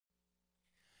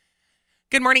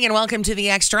Good morning and welcome to The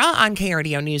Extra on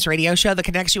KRDO News Radio Show that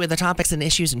connects you with the topics and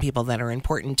issues and people that are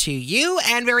important to you.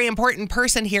 And very important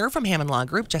person here from Hammond Law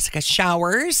Group, Jessica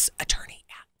Showers, attorney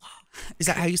at law. Is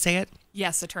that how you say it?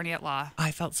 Yes, attorney at law.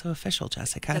 I felt so official,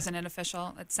 Jessica. Isn't it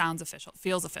official? It sounds official. It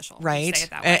feels official. Right. Say it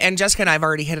that way. And Jessica and I have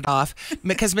already hit it off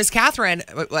because Miss Catherine,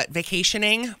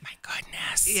 vacationing? My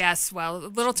goodness. Yes, well, a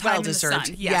little time in the sun.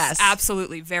 Yes.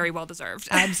 Absolutely. Very well deserved.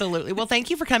 Absolutely. Well, thank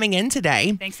you for coming in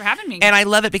today. Thanks for having me. And I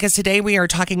love it because today we are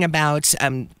talking about,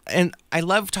 and I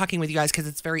love talking with you guys because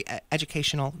it's very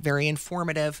educational, very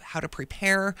informative, how to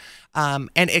prepare. And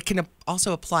it can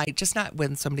also apply just not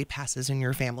when somebody passes in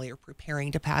your family or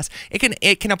preparing to pass.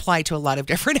 It can apply to a lot of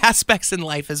different aspects in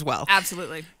life as well.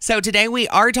 Absolutely. So today we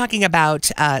are talking about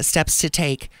steps to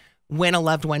take when a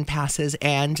loved one passes.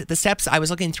 And the steps, I was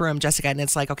looking through them, Jessica, and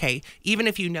it's like, okay, even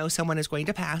if you know someone is going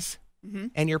to pass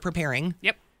and you're preparing,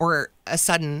 or a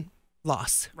sudden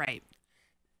loss, right,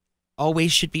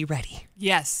 always should be ready.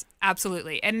 Yes,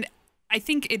 absolutely. And I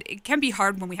think it can be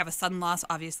hard when we have a sudden loss,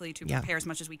 obviously, to prepare as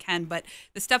much as we can. But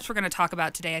the steps we're going to talk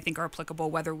about today, I think, are applicable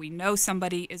whether we know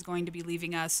somebody is going to be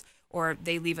leaving us or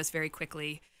they leave us very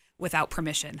quickly without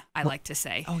permission, I like to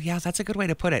say. Oh, yeah, that's a good way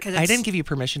to put it. I didn't give you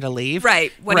permission to leave.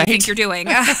 Right. What do you think you're doing?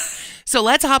 So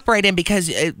let's hop right in because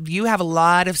you have a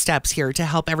lot of steps here to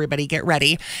help everybody get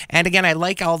ready. And again, I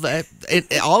like all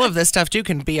of this stuff, too,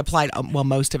 can be applied. Well,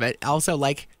 most of it. Also,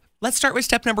 let's start with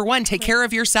step number one. Take care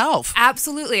of yourself.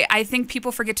 Absolutely. I think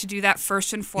people forget to do that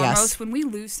first and foremost. Yes. When we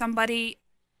lose somebody,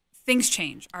 things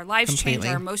change. Our lives change,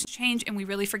 our emotions change, and we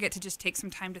really forget to just take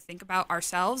some time to think about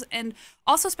ourselves and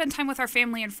also spend time with our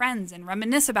family and friends and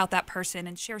reminisce about that person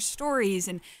and share stories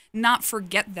and not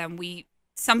forget them. We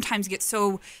sometimes get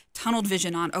so tunneled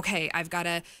vision on, okay, I've got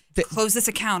to close this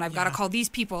account. I've got to call these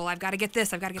people. I've got to get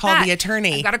this. I've got to get that. Call the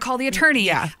attorney. I've got to call the attorney.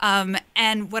 Yeah.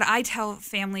 And what I tell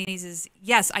families is,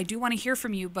 yes, I do want to hear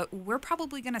from you, but we're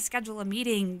probably going to schedule a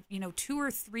meeting, 2 or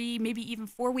 3, maybe even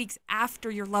 4 weeks after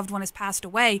your loved one has passed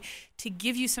away to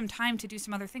give you some time to do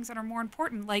some other things that are more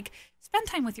important, like spend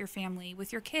time with your family,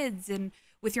 with your kids, and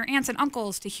with your aunts and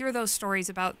uncles to hear those stories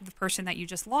about the person that you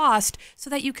just lost so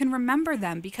that you can remember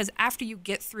them. Because after you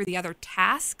get through the other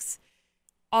tasks,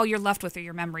 all you're left with are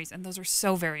your memories. And those are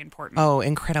so very important. Oh,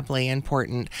 incredibly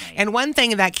important. Right. And one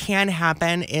thing that can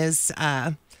happen is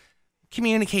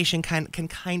communication can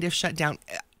kind of shut down.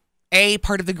 A,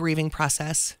 part of the grieving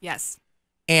process. Yes.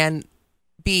 And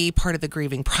B, part of the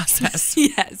grieving process.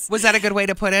 Yes. Was that a good way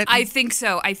to put it? I think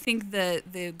so. I think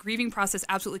the grieving process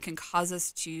absolutely can cause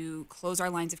us to close our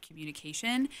lines of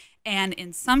communication. And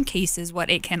in some cases, what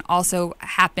it can also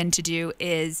happen to do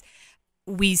is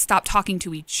we stop talking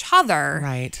to each other.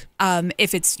 Right.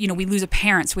 If it's, we lose a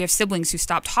parent, so we have siblings who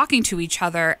stop talking to each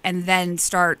other and then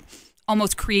start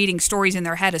almost creating stories in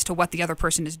their head as to what the other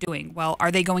person is doing. Well,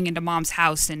 are they going into mom's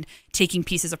house and taking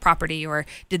pieces of property, or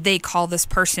did they call this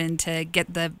person to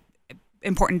get the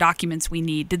important documents we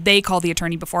need? Did they call the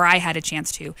attorney before I had a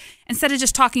chance to? Instead of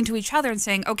just talking to each other and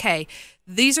saying, okay,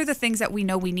 these are the things that we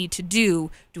know we need to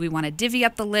do. Do we want to divvy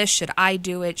up the list? Should I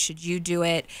do it? Should you do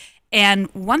it?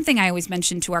 And one thing I always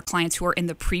mention to our clients who are in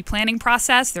the pre-planning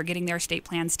process, they're getting their estate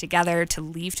plans together to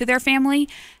leave to their family,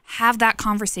 have that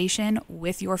conversation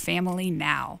with your family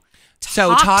now.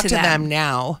 So talk to them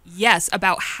now. Yes,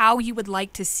 about how you would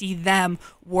like to see them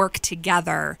work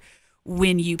together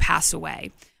when you pass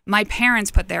away. My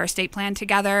parents put their estate plan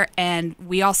together, and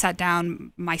we all sat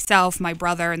down, myself, my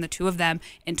brother, and the two of them,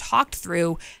 and talked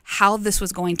through how this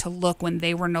was going to look when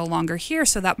they were no longer here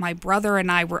so that my brother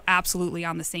and I were absolutely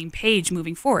on the same page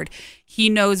moving forward. He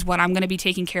knows what I'm going to be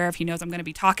taking care of. He knows I'm going to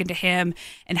be talking to him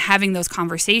and having those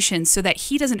conversations so that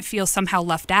he doesn't feel somehow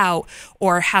left out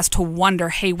or has to wonder,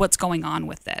 hey, what's going on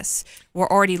with this? We're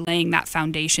already laying that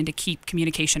foundation to keep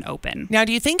communication open. Now,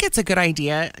 do you think it's a good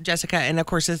idea, Jessica? And of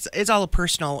course, it's all a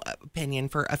personal opinion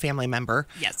for a family member.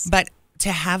 Yes. But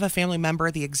to have a family member,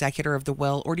 the executor of the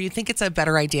will, or do you think it's a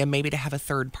better idea maybe to have a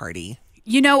third party?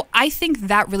 I think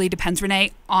that really depends,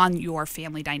 Renee, on your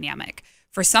family dynamic.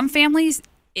 For some families,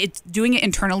 it's doing it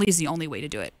internally is the only way to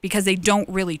do it because they don't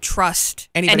really trust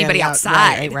anybody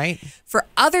outside. Right. For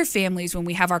other families, when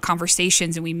we have our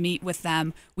conversations and we meet with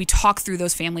them, we talk through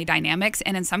those family dynamics.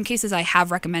 And in some cases, I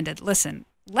have recommended, listen,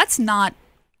 let's not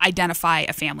identify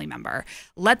a family member.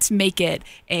 Let's make it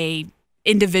a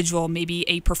individual, maybe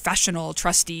a professional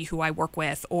trustee who I work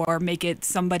with, or make it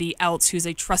somebody else who's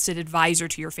a trusted advisor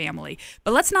to your family.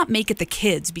 But let's not make it the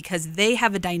kids because they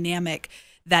have a dynamic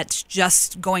that's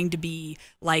just going to be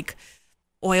like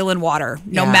oil and water,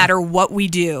 no matter what we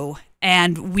do.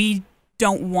 And we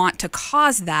don't want to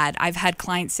cause that. I've had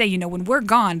clients say, when we're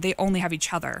gone, they only have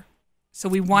each other. So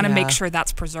we want to Yeah. make sure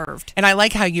that's preserved. And I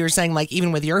like how you're saying, like,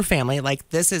 even with your family, like,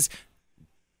 this is,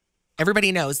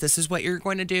 everybody knows this is what you're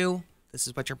going to do. This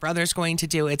is what your brother's going to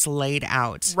do. It's laid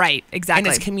out. Right, exactly.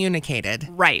 And it's communicated.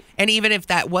 Right. And even if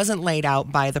that wasn't laid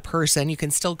out by the person, you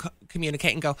can still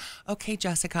communicate and go, okay,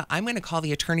 Jessica, I'm going to call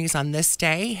the attorneys on this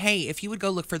day. Hey, if you would go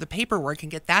look for the paperwork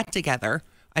and get that together.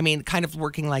 I mean, kind of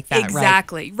working like that,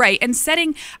 exactly. Right. And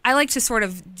I like to sort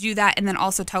of do that and then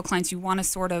also tell clients you want to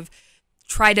sort of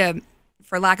try to,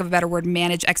 for lack of a better word,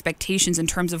 manage expectations in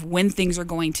terms of when things are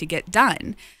going to get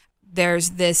done.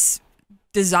 There's this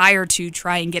desire to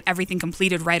try and get everything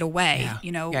completed right away,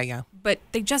 Yeah. But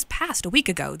they just passed a week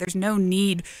ago. There's no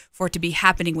need for it to be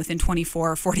happening within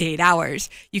 24 or 48 hours.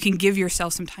 You can give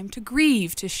yourself some time to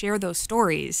grieve, to share those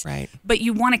stories. Right. But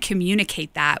you want to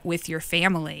communicate that with your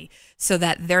family so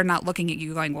that they're not looking at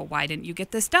you going, well, why didn't you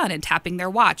get this done? And tapping their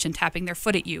watch and tapping their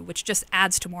foot at you, which just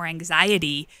adds to more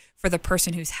anxiety for the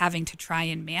person who's having to try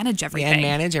and manage everything. Yeah, and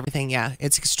manage everything. Yeah.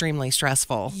 It's extremely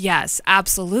stressful. Yes,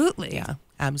 absolutely. Yeah.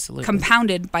 Absolutely.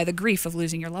 Compounded by the grief of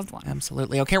losing your loved one.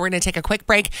 Absolutely. Okay, we're going to take a quick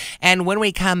break. And when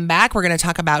we come back, we're going to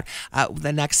talk about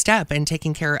the next step in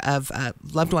taking care of a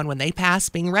loved one when they pass,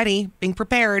 being ready, being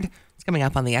prepared. It's coming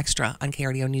up on The Extra on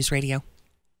KRDO News Radio.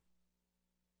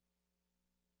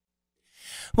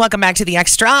 Welcome back to The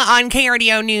Extra on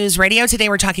KRDO News Radio. Today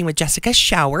we're talking with Jessica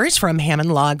Showers from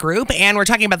Hammond Law Group, and we're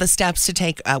talking about the steps to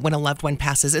take when a loved one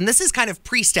passes. And this is kind of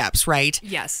pre-steps, right?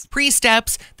 Yes.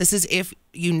 Pre-steps. This is if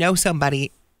you know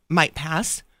somebody might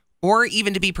pass, or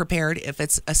even to be prepared if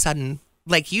it's a sudden,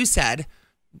 like you said,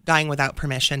 dying without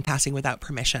permission, passing without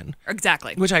permission.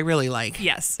 Exactly. Which I really like.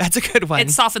 Yes. That's a good one.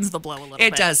 It softens the blow a little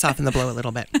bit. It does soften the blow a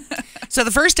little bit. So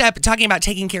the first step, talking about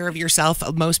taking care of yourself,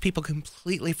 most people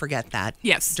completely forget that.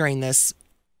 Yes. During this,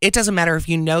 it doesn't matter if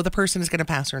you know the person is going to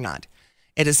pass or not.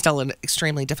 It is still an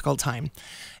extremely difficult time.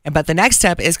 But the next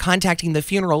step is contacting the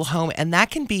funeral home, and that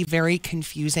can be very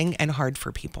confusing and hard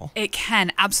for people. It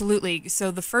can, absolutely.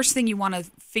 So the first thing you want to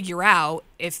figure out,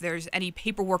 if there's any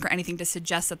paperwork or anything to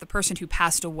suggest that the person who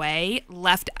passed away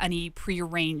left any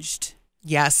prearranged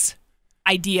Yes.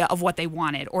 idea of what they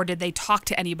wanted, or did they talk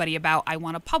to anybody about, I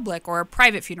want a public or a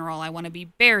private funeral, I want to be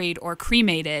buried or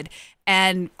cremated,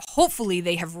 and hopefully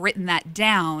they have written that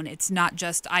down. It's not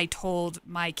just, I told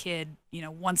my kid,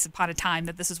 once upon a time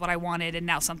that this is what I wanted and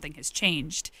now something has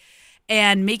changed.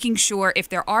 And making sure if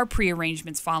there are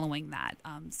prearrangements following that.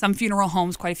 Some funeral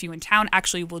homes, quite a few in town,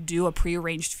 actually will do a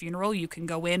prearranged funeral. You can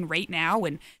go in right now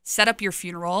and set up your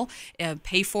funeral,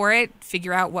 pay for it,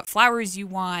 figure out what flowers you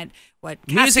want, what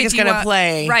music is going to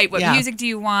play. Right, what music do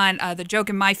you want? The joke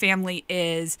in my family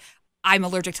is, I'm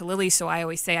allergic to lilies, so I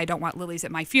always say I don't want lilies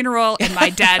at my funeral. And my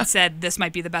dad said this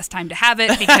might be the best time to have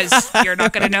it because you're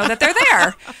not going to know that they're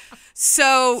there.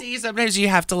 So see, sometimes you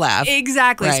have to laugh.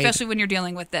 Exactly, right. Especially when you're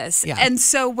dealing with this. Yeah. And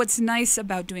so what's nice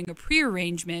about doing a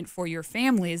prearrangement for your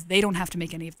family is they don't have to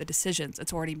make any of the decisions.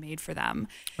 It's already made for them.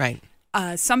 Right.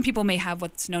 Some people may have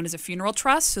what's known as a funeral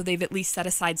trust, so they've at least set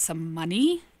aside some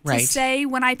money to Right. say,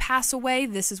 when I pass away,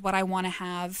 this is what I want to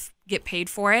have, get paid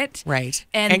for it. Right.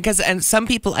 And some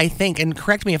people, I think, and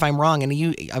correct me if I'm wrong, and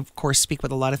you, of course, speak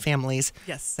with a lot of families.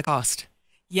 Yes. The cost.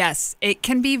 Yes, it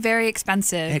can be very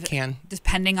expensive. It can.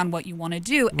 Depending on what you want to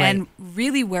do. Right. And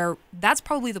really that's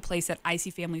probably the place that I see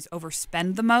families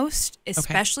overspend the most,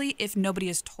 especially if nobody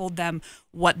has told them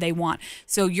what they want.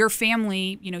 So your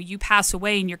family, you pass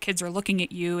away and your kids are looking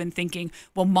at you and thinking,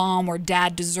 well, mom or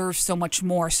dad deserves so much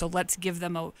more, so let's give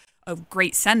them a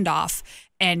great send-off.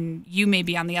 And you may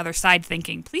be on the other side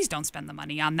thinking, please don't spend the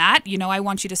money on that. I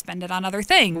want you to spend it on other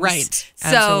things. Right. So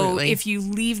Absolutely. if you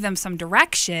leave them some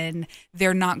direction,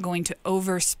 they're not going to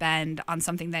overspend on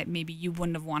something that maybe you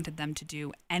wouldn't have wanted them to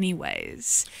do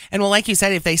anyways. And well, like you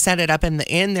said, if they set it up in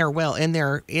their will, in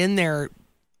their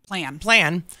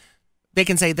plan, they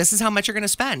can say, this is how much you're going to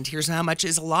spend. Here's how much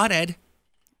is allotted.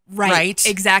 Right.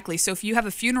 Exactly. So if you have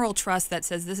a funeral trust that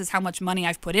says this is how much money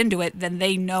I've put into it, then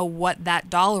they know what that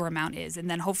dollar amount is. And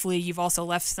then hopefully you've also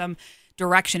left some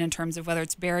direction in terms of whether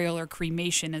it's burial or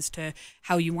cremation as to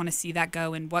how you want to see that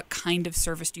go and what kind of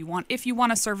service do you want, if you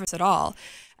want a service at all.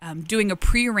 Doing a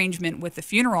prearrangement with the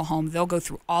funeral home, they'll go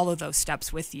through all of those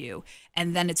steps with you.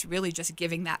 And then it's really just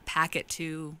giving that packet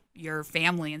to your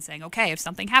family and saying, okay, if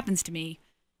something happens to me,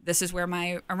 this is where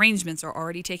my arrangements are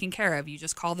already taken care of. You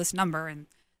just call this number and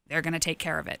they're going to take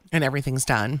care of it. And everything's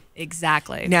done.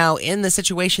 Exactly. Now, in the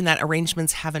situation that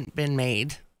arrangements haven't been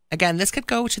made, again, this could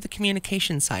go to the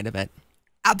communication side of it.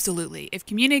 Absolutely. If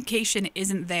communication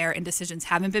isn't there and decisions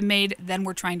haven't been made, then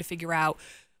we're trying to figure out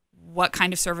what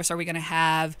kind of service are we going to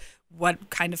have? What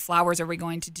kind of flowers are we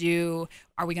going to do?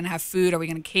 Are we going to have food? Are we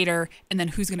going to cater? And then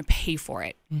who's going to pay for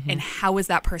it? And how is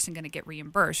that person going to get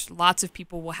reimbursed? Lots of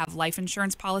people will have life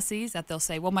insurance policies that they'll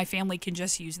say, well, my family can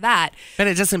just use that. But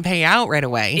it doesn't pay out right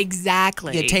away.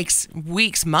 Exactly. It takes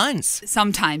weeks, months.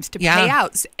 Sometimes to pay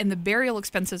out. And the burial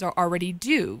expenses are already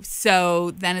due.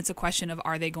 So then it's a question of,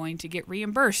 are they going to get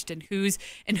reimbursed? And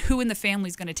who in the family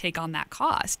is going to take on that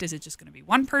cost? Is it just going to be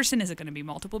one person? Is it going to be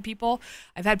multiple people?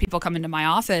 I've had people come into my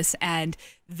office and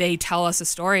they tell us a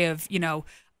story of,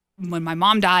 when my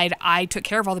mom died, I took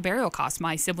care of all the burial costs.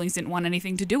 My siblings didn't want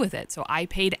anything to do with it. So I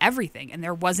paid everything and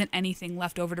there wasn't anything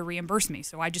left over to reimburse me.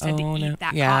 So I just had to eat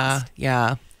that cost.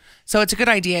 Yeah. So it's a good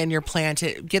idea in your plan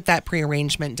to get that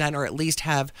prearrangement done, or at least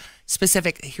have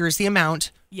specific, here's the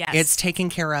amount. Yes. It's taken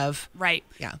care of. Right.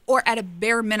 Yeah. Or at a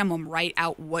bare minimum, write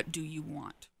out, what do you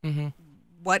want? Mm-hmm.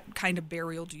 What kind of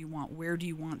burial do you want? Where do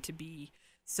you want to be?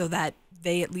 So that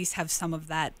they at least have some of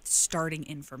that starting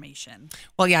information.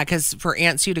 Well, yeah, because for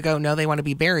Aunt Sue to go, no, they want to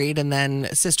be buried, and then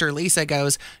Sister Lisa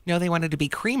goes, no, they wanted to be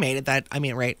cremated.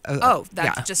 Right?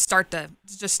 Just start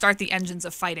the engines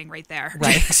of fighting right there.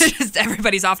 Right. Just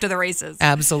everybody's off to the races.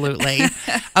 Absolutely.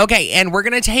 Okay, and we're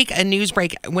going to take a news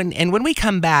break. When we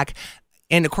come back,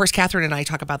 and of course, Catherine and I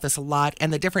talk about this a lot,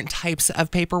 and the different types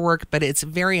of paperwork, but it's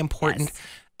very important. Yes.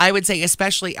 I would say,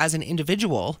 especially as an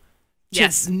individual,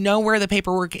 to know where the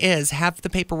paperwork is, have the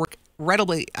paperwork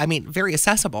very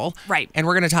accessible. Right. And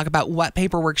we're going to talk about what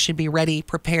paperwork should be ready,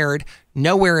 prepared,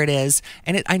 know where it is.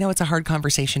 And I know it's a hard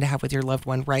conversation to have with your loved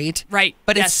one, right? Right.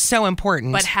 But it's so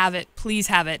important. But have it. Please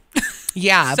have it.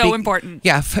 Yeah. So important.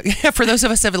 Yeah. For those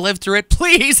of us that have lived through it,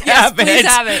 please have it. Please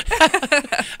have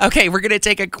it. Okay. We're going to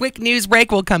take a quick news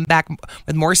break. We'll come back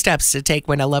with more steps to take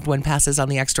when a loved one passes on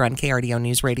The Extra on KRDO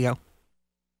News Radio.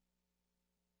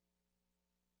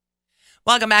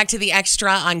 Welcome back to The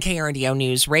Extra on KRDO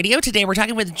News Radio. Today we're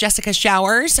talking with Jessica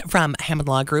Showers from Hammond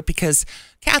Law Group because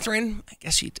Catherine, I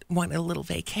guess you want a little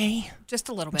vacay. Just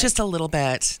a little bit. Just a little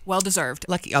bit. Well deserved.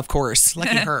 Lucky, of course.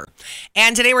 Lucky her.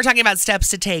 And today we're talking about steps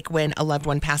to take when a loved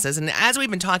one passes. And as we've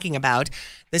been talking about,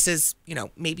 this is,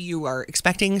 maybe you are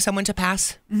expecting someone to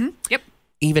pass. Mm-hmm. Yep.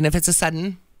 Even if it's a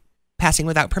sudden passing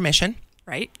without permission.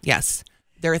 Right. Yes.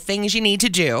 There are things you need to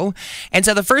do. And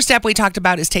so the first step we talked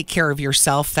about is take care of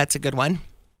yourself. That's a good one.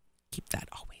 Keep that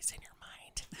always in your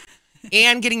mind.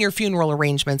 And getting your funeral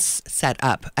arrangements set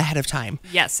up ahead of time.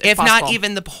 Yes, if possible. not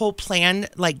even the whole plan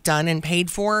done and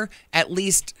paid for, at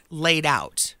least laid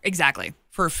out. Exactly.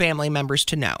 For family members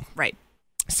to know. Right.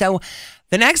 So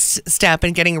the next step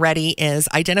in getting ready is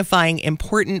identifying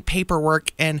important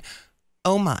paperwork and,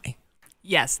 oh my.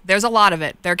 Yes, there's a lot of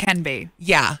it. There can be.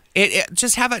 Yeah.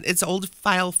 Just have its old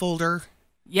file folder.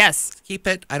 Yes. Keep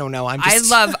it. I don't know. I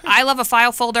love a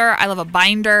file folder. I love a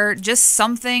binder. Just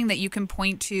something that you can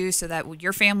point to so that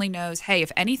your family knows, hey,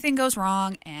 if anything goes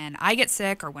wrong and I get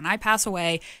sick or when I pass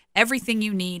away, everything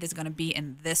you need is going to be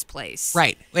in this place.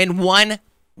 Right. In one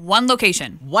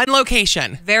location. One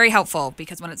location. Very helpful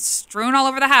because when it's strewn all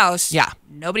over the house,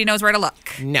 nobody knows where to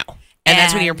look. No. And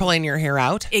that's when you're pulling your hair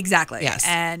out? Exactly. Yes.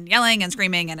 And yelling and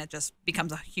screaming, and it just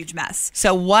becomes a huge mess.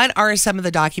 So what are some of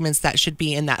the documents that should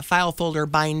be in that file folder,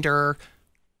 binder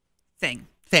thing?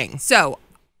 So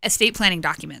estate planning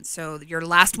documents. So your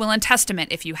last will and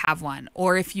testament, if you have one,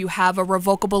 or if you have a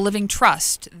revocable living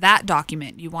trust, that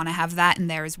document, you want to have that in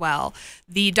there as well.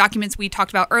 The documents we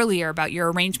talked about earlier about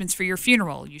your arrangements for your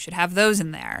funeral, you should have those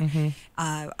in there.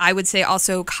 Mm-hmm. I would say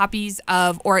also copies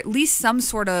of, or at least some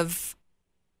sort of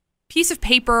piece of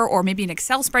paper or maybe an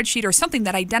Excel spreadsheet or something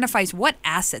that identifies what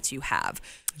assets you have.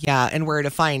 Yeah, and where to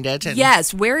find it.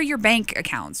 Yes, where are your bank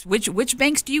accounts? Which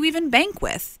banks do you even bank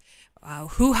with?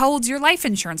 Who holds your life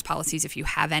insurance policies if you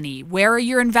have any? Where are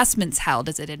your investments held?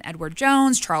 Is it in Edward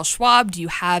Jones, Charles Schwab? Do you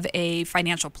have a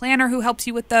financial planner who helps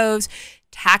you with those?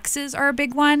 Taxes are a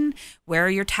big one. Where are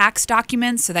your tax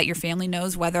documents so that your family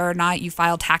knows whether or not you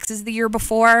filed taxes the year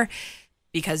before?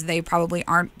 Because they probably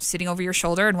aren't sitting over your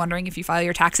shoulder and wondering if you file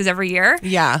your taxes every year.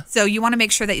 Yeah. So you want to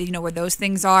make sure that you know where those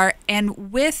things are.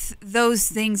 And with those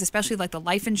things, especially like the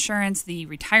life insurance, the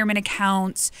retirement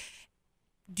accounts,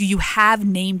 do you have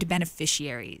named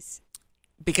beneficiaries?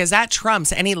 Because that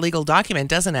trumps any legal document,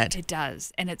 doesn't it? It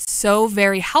does. And it's so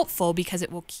very helpful because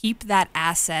it will keep that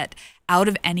asset out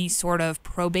of any sort of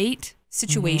probate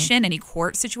situation, any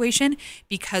court situation,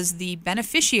 because the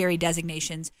beneficiary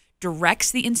designations directs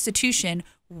the institution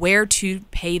where to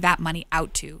pay that money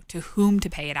out to whom to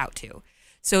pay it out to.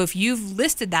 So if you've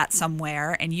listed that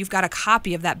somewhere and you've got a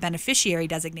copy of that beneficiary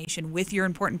designation with your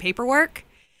important paperwork,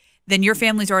 then your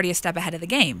family's already a step ahead of the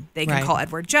game. They can call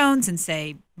Edward Jones and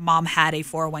say, Mom had a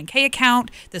 401k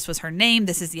account. This was her name.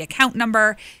 This is the account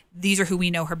number. These are who we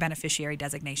know her beneficiary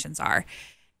designations are.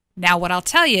 Now, what I'll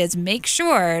tell you is make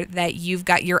sure that you've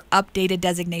got your updated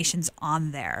designations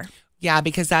on there. Yeah,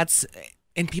 because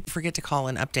and people forget to call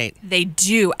and update. They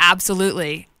do,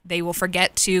 absolutely. They will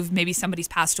forget to, maybe somebody's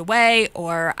passed away,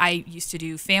 or I used to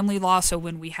do family law. So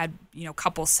when we had,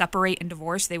 couples separate and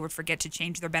divorce, they would forget to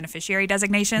change their beneficiary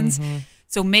designations. Mm-hmm.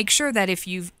 So make sure that if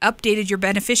you've updated your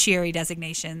beneficiary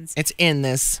designations, it's in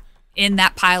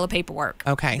that pile of paperwork.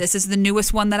 Okay. This is the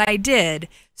newest one that I did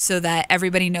so that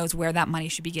everybody knows where that money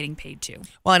should be getting paid to.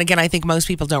 Well, and again, I think most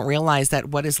people don't realize that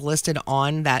what is listed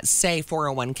on that, say,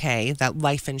 401k, that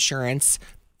life insurance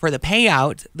for the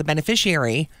payout, the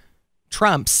beneficiary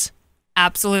trumps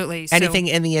absolutely anything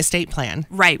in the estate plan.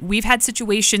 Right. We've had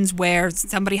situations where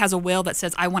somebody has a will that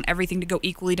says, I want everything to go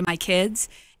equally to my kids,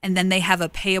 and then they have a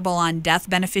payable on death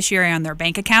beneficiary on their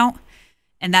bank account,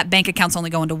 and that bank account's only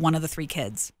going to one of the 3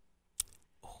 kids.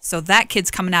 So that kid's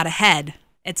coming out ahead.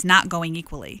 It's not going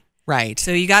equally. Right.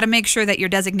 So you got to make sure that your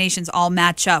designations all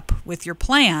match up with your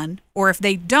plan, or if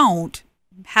they don't,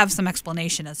 have some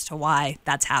explanation as to why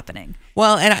that's happening.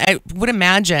 Well, and I would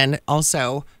imagine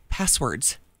also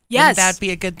passwords. Yes. Wouldn't that be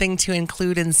a good thing to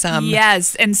include in some?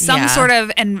 Yes, and some sort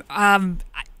of, and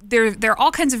there are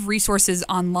all kinds of resources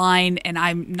online, and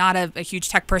I'm not a huge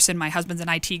tech person. My husband's an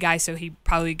IT guy, so he'd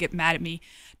probably get mad at me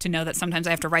to know that sometimes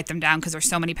I have to write them down because there's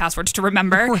so many passwords to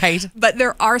remember. Right. But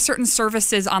there are certain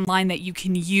services online that you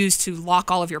can use to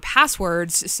lock all of your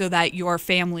passwords so that your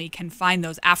family can find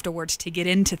those afterwards to get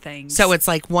into things. So it's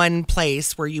like one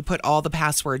place where you put all the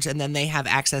passwords and then they have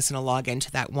access and a login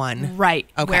to that one. Right.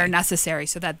 Okay. Where necessary,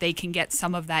 so that they can get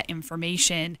some of that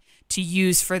information to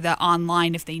use for the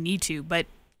online if they need to. But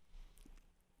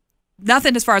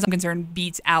nothing, as far as I'm concerned,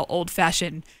 beats out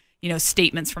old-fashioned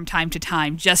statements from time to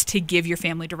time, just to give your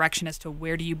family direction as to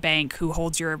where do you bank, who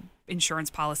holds your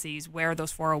insurance policies, where are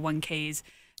those 401ks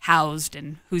housed,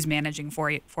 and who's managing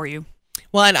for you.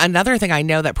 Well, and another thing I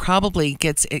know that probably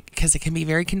gets it, because it can be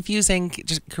very confusing,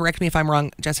 just correct me if I'm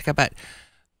wrong, Jessica, but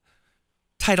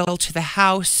title to the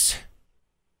house,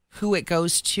 who it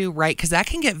goes to, right? Because that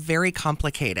can get very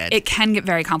complicated. It can get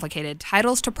very complicated.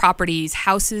 Titles to properties,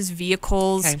 houses,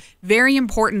 vehicles. Okay. Very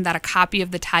important that a copy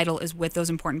of the title is with those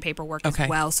important paperwork as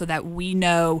well, so that we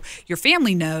know, your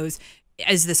family knows,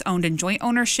 is this owned in joint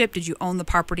ownership? Did you own the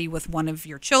property with one of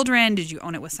your children? Did you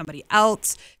own it with somebody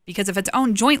else? Because if it's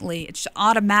owned jointly, it's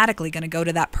automatically going to go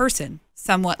to that person,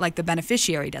 somewhat like the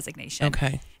beneficiary designation.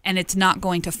 Okay. And it's not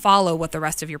going to follow what the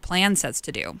rest of your plan says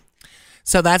to do.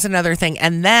 So that's another thing.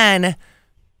 And then,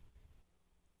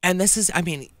 and this is, I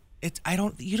mean,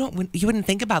 you wouldn't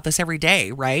think about this every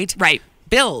day, right? Right.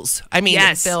 Bills. I mean,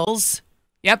 yes. Bills.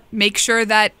 Yep. Make sure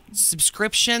that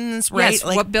subscriptions, right? Yes.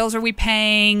 What bills are we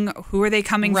paying? Who are they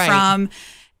coming from?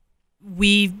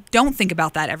 We don't think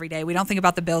about that every day. We don't think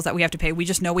about the bills that we have to pay. We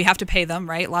just know we have to pay them,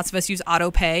 right? Lots of us use auto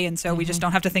pay, and so we just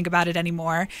don't have to think about it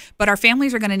anymore. But our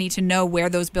families are going to need to know where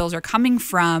those bills are coming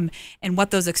from and what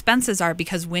those expenses are,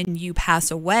 because when you pass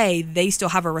away, they still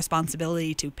have a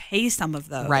responsibility to pay some of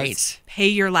those. Right. Pay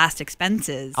your last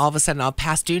expenses. All of a sudden, a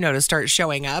past due notice starts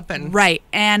showing up. Right.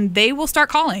 And they will start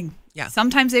calling. Yeah.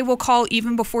 Sometimes they will call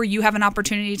even before you have an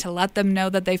opportunity to let them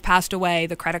know that they've passed away.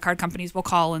 The credit card companies will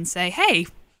call and say, hey,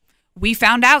 we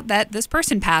found out that this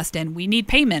person passed and we need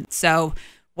payment. So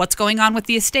what's going on with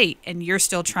the estate? And you're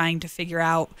still trying to figure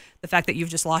out the fact that you've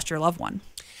just lost your loved one.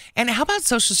 And how about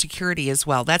Social Security as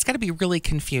well? That's got to be really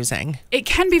confusing. It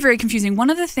can be very confusing. One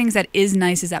of the things that is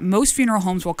nice is that most funeral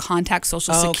homes will contact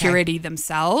Social Security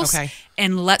themselves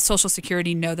and let Social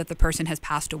Security know that the person has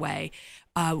passed away.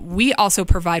 We also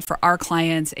provide for our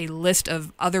clients a list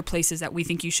of other places that we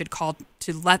think you should call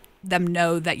to let them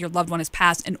know that your loved one has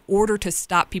passed, in order to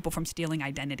stop people from stealing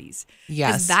identities.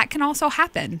 Yes. Because that can also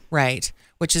happen. Right.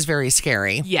 Which is very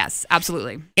scary. Yes,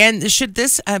 absolutely. And should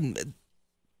this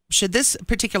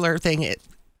particular thing,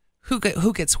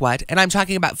 who gets what? And I'm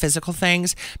talking about physical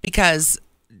things, because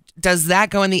does that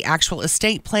go in the actual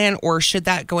estate plan, or should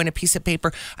that go in a piece of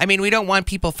paper? I mean, we don't want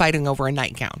people fighting over a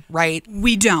nightgown, right?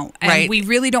 We don't. And right. We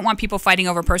really don't want people fighting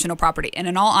over personal property. And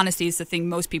in all honesty, it's the thing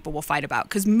most people will fight about,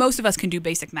 because most of us can do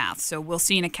basic math. So we'll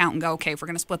see an account and go, okay, if we're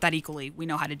going to split that equally, we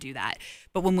know how to do that.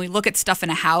 But when we look at stuff in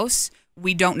a house,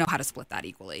 we don't know how to split that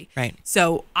equally. Right.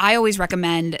 So I always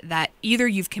recommend that either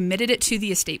you've committed it to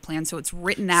the estate plan, so it's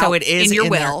written out so it is in your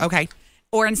in will. There. Okay.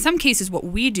 Or in some cases, what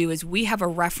we do is we have a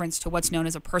reference to what's known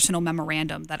as a personal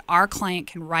memorandum that our client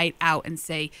can write out and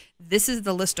say, this is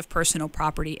the list of personal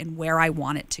property and where I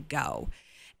want it to go.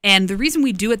 And the reason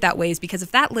we do it that way is because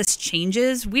if that list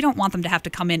changes, we don't want them to have to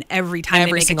come in every time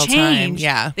they make a change.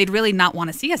 Yeah. They'd really not want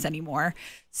to see us anymore.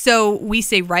 So we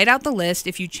say, write out the list.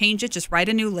 If you change it, just write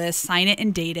a new list, sign it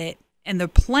and date it. And the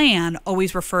plan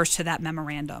always refers to that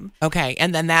memorandum. Okay.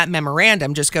 And then that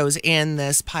memorandum just goes in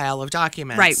this pile of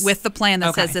documents. Right. With the plan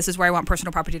that says this is where I want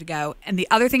personal property to go. And the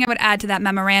other thing I would add to that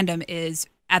memorandum is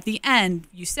at the end,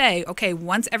 you say, okay,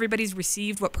 once everybody's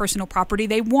received what personal property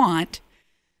they want,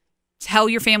 tell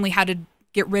your family how to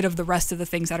get rid of the rest of the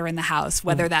things that are in the house,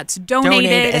 whether that's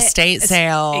donated, estate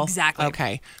sale. Exactly.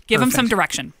 Okay. Give them some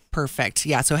direction. Perfect.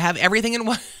 Yeah. So have everything in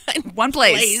one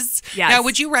place. Yes. Now,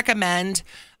 would you recommend,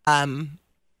 and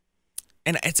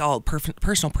it's all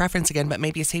personal preference again, but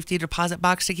maybe a safety deposit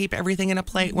box to keep everything in one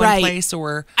place?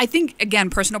 Or I think, again,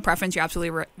 personal preference, you're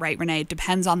absolutely right, Renee. It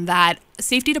depends on that.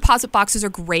 Safety deposit boxes are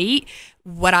great.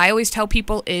 What I always tell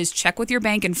people is check with your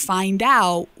bank and find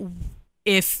out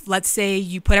if, let's say,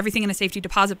 you put everything in a safety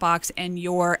deposit box and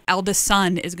your eldest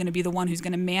son is going to be the one who's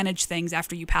going to manage things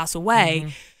after you pass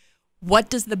away, what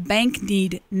does the bank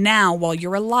need now while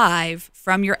you're alive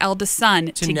from your eldest son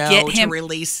to get him to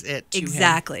release it to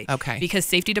exactly him? Okay. Because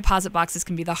safety deposit boxes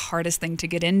can be the hardest thing to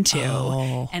get into.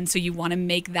 And so you want to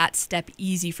make that step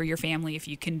easy for your family if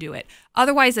you can do it.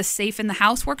 Otherwise, a safe in the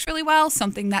house works really well,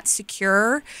 something that's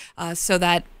secure, so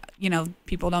that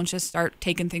people don't just start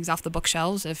taking things off the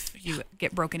bookshelves if you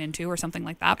get broken into or something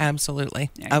like that.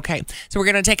 Absolutely. Okay. So we're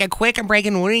going to take a quick break,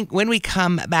 and when we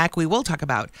come back, we will talk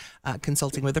about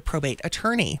consulting with a probate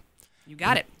attorney. You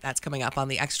got it. That's coming up on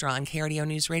The Extra on KRDO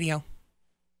News Radio.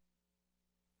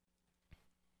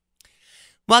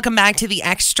 Welcome back to The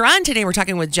Extra. And today we're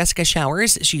talking with Jessica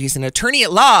Showers. She's an attorney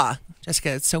at law.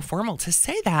 Jessica, it's so formal to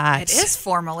say that. It is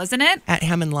formal, isn't it? At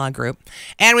Hammond Law Group.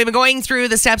 And we've been going through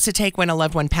the steps to take when a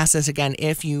loved one passes. Again,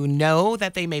 if you know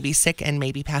that they may be sick and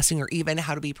may be passing, or even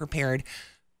how to be prepared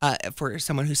for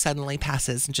someone who suddenly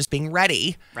passes, and just being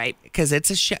ready. Right. Because it's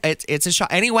a shock.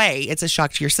 Anyway, it's a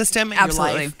shock to your system, and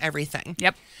absolutely. Your life, everything.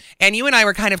 Yep. And you and I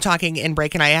were kind of talking in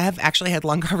break, and I have actually had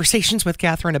long conversations with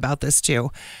Catherine about this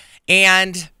too.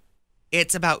 And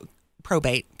it's about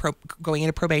probate, going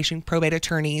into probate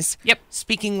attorneys. Yep.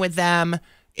 Speaking with them.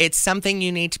 It's something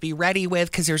you need to be ready with,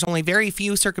 because there's only very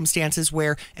few circumstances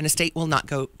where an estate will not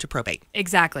go to probate.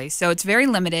 Exactly. So it's very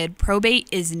limited. Probate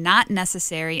is not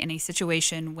necessary in a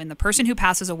situation when the person who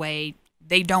passes away,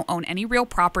 they don't own any real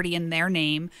property in their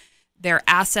name. Their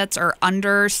assets are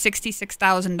under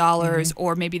 $66,000,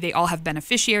 or maybe they all have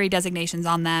beneficiary designations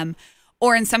on them.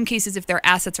 Or in some cases, if their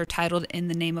assets are titled in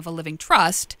the name of a living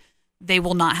trust, they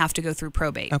will not have to go through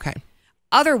probate. Okay.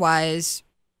 Otherwise,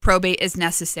 probate is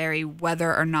necessary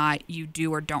whether or not you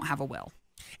do or don't have a will.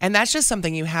 And that's just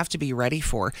something you have to be ready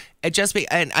for.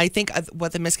 And I think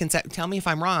what the misconception, tell me if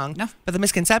I'm wrong, no, but the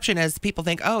misconception is people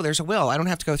think, oh, there's a will, I don't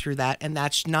have to go through that. And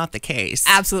that's not the case.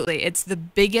 Absolutely. It's the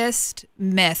biggest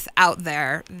myth out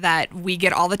there that we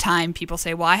get all the time. People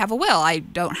say, well, I have a will, I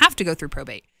don't have to go through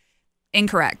probate.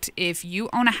 Incorrect. If you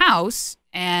own a house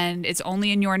and it's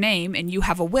only in your name and you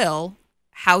have a will,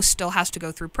 house still has to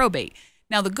go through probate.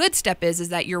 Now, the good step is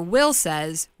that your will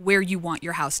says where you want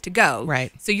your house to go.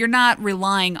 Right. So you're not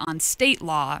relying on state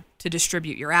law to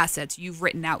distribute your assets. You've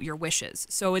written out your wishes.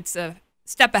 So it's a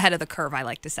step ahead of the curve, I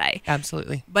like to say.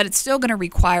 Absolutely. But it's still going to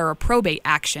require a probate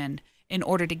action in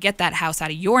order to get that house out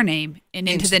of your name and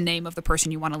into the name of the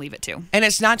person you want to leave it to. And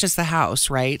it's not just the house,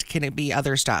 right? Can it be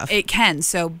other stuff? It can.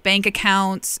 So bank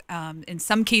accounts, in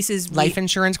some cases. Life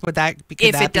insurance, could that be?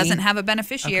 If it doesn't have a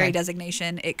beneficiary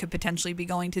designation, it could potentially be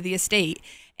going to the estate.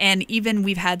 And even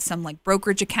we've had some like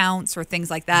brokerage accounts or things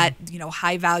like that,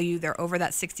 high value, they're over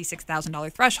that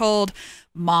 $66,000 threshold.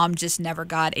 Mom just never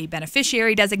got a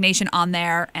beneficiary designation on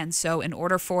there. And so in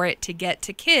order for it to get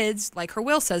to kids, like her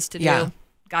will says to do,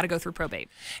 got to go through probate.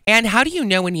 And how do you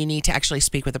know when you need to actually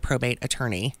speak with a probate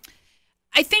attorney?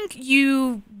 I think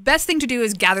best thing to do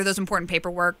is gather those important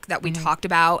paperwork that we talked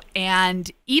about. And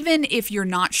even if you're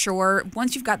not sure,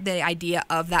 once you've got the idea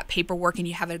of that paperwork and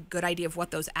you have a good idea of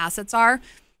what those assets are,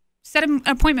 set an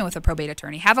appointment with a probate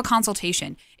attorney. Have a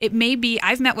consultation. It may be,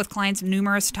 I've met with clients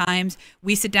numerous times.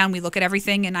 We sit down, we look at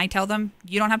everything, and I tell them,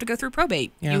 you don't have to go through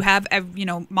probate. Yeah. You have,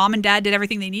 mom and dad did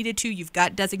everything they needed to. You've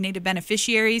got designated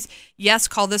beneficiaries. Yes,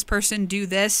 call this person, do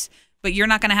this, but you're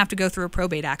not going to have to go through a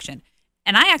probate action.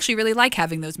 And I actually really like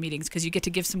having those meetings because you get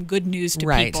to give some good news to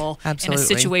people in a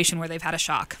situation where they've had a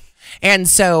shock. But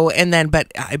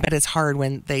I bet it's hard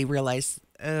when they realize,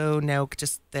 oh no,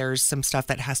 just there's some stuff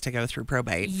that has to go through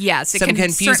probate. Yes, it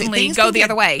can certainly go the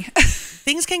other way.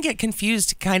 Things can get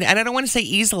confused kind of, and I don't want to say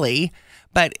easily,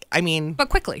 but I mean. But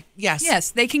quickly. Yes. Yes,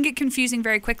 they can get confusing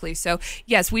very quickly. So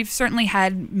yes, we've certainly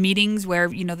had meetings where,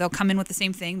 they'll come in with the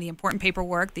same thing, the important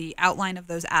paperwork, the outline of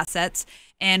those assets,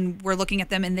 and we're looking at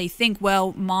them and they think,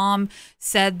 well, mom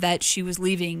said that she was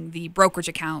leaving the brokerage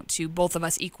account to both of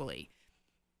us equally.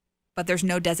 but there's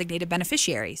no designated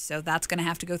beneficiary. So that's going to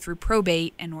have to go through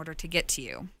probate in order to get to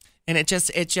you. And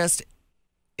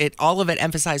all of it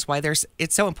emphasized why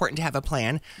it's so important to have a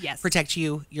plan. Yes. Protect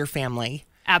you, your family.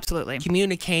 Absolutely.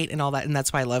 Communicate and all that. And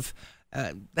that's why I love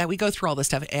that we go through all this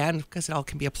stuff, and because it all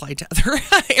can be applied to other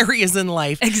areas in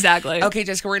life. Exactly. Okay,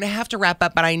 Jessica, we're going to have to wrap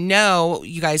up, but I know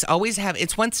you guys always have,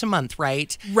 it's once a month,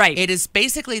 right? Right. It is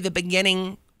basically the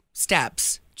beginning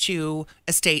steps to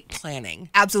estate planning.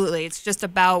 Absolutely. It's just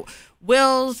about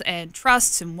wills and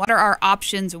trusts and what are our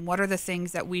options and what are the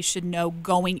things that we should know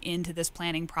going into this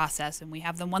planning process. And we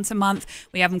have them once a month.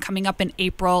 We have them coming up in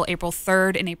April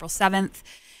 3rd and April 7th.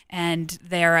 And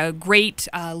they're a great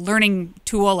learning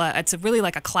tool. It's really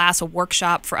like a class, a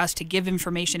workshop for us to give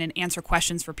information and answer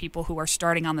questions for people who are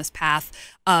starting on this path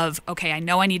of, okay, I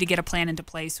know I need to get a plan into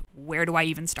place. Where do I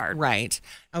even start? Right.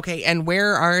 Okay. And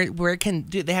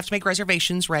they have to make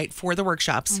reservations, right, for the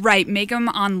workshops? Right. Make them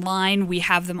online. We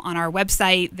have them on our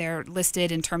website. They're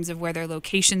listed in terms of where their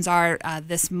locations are.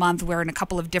 This month, we're in a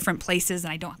couple of different places,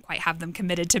 and I don't quite have them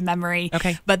committed to memory.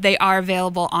 Okay. But they are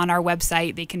available on our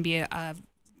website. They can be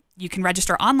you can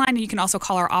register online, and you can also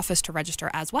call our office to register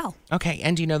as well. Okay.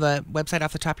 And do you know the website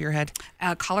off the top of your head?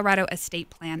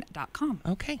 ColoradoEstatePlan.com.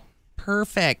 Okay.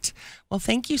 Perfect. Well,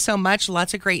 thank you so much.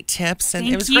 Lots of great tips. And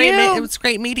Thank it was you. great. It was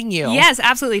great meeting you. Yes,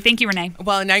 absolutely. Thank you, Renee.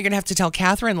 Well, now you're going to have to tell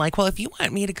Catherine, well, if you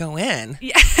want me to go in.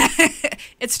 Yeah.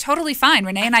 It's totally fine.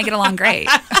 Renee and I get along great.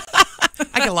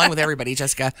 I get along with everybody,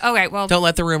 Jessica. Okay, well. Don't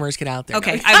let the rumors get out there.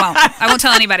 Okay, no. I won't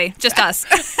tell anybody. Just us.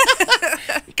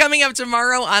 Coming up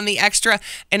tomorrow on The Extra,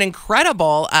 an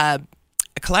incredible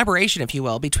collaboration, if you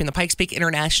will, between the Pikes Peak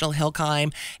International Hill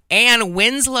Climb and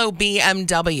Winslow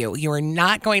BMW. You are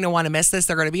not going to want to miss this.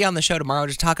 They're going to be on the show tomorrow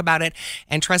to talk about it.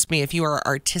 And trust me, if you are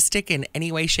artistic in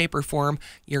any way, shape, or form,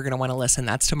 you're going to want to listen.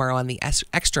 That's tomorrow on The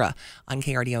Extra on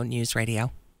KRDO News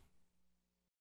Radio.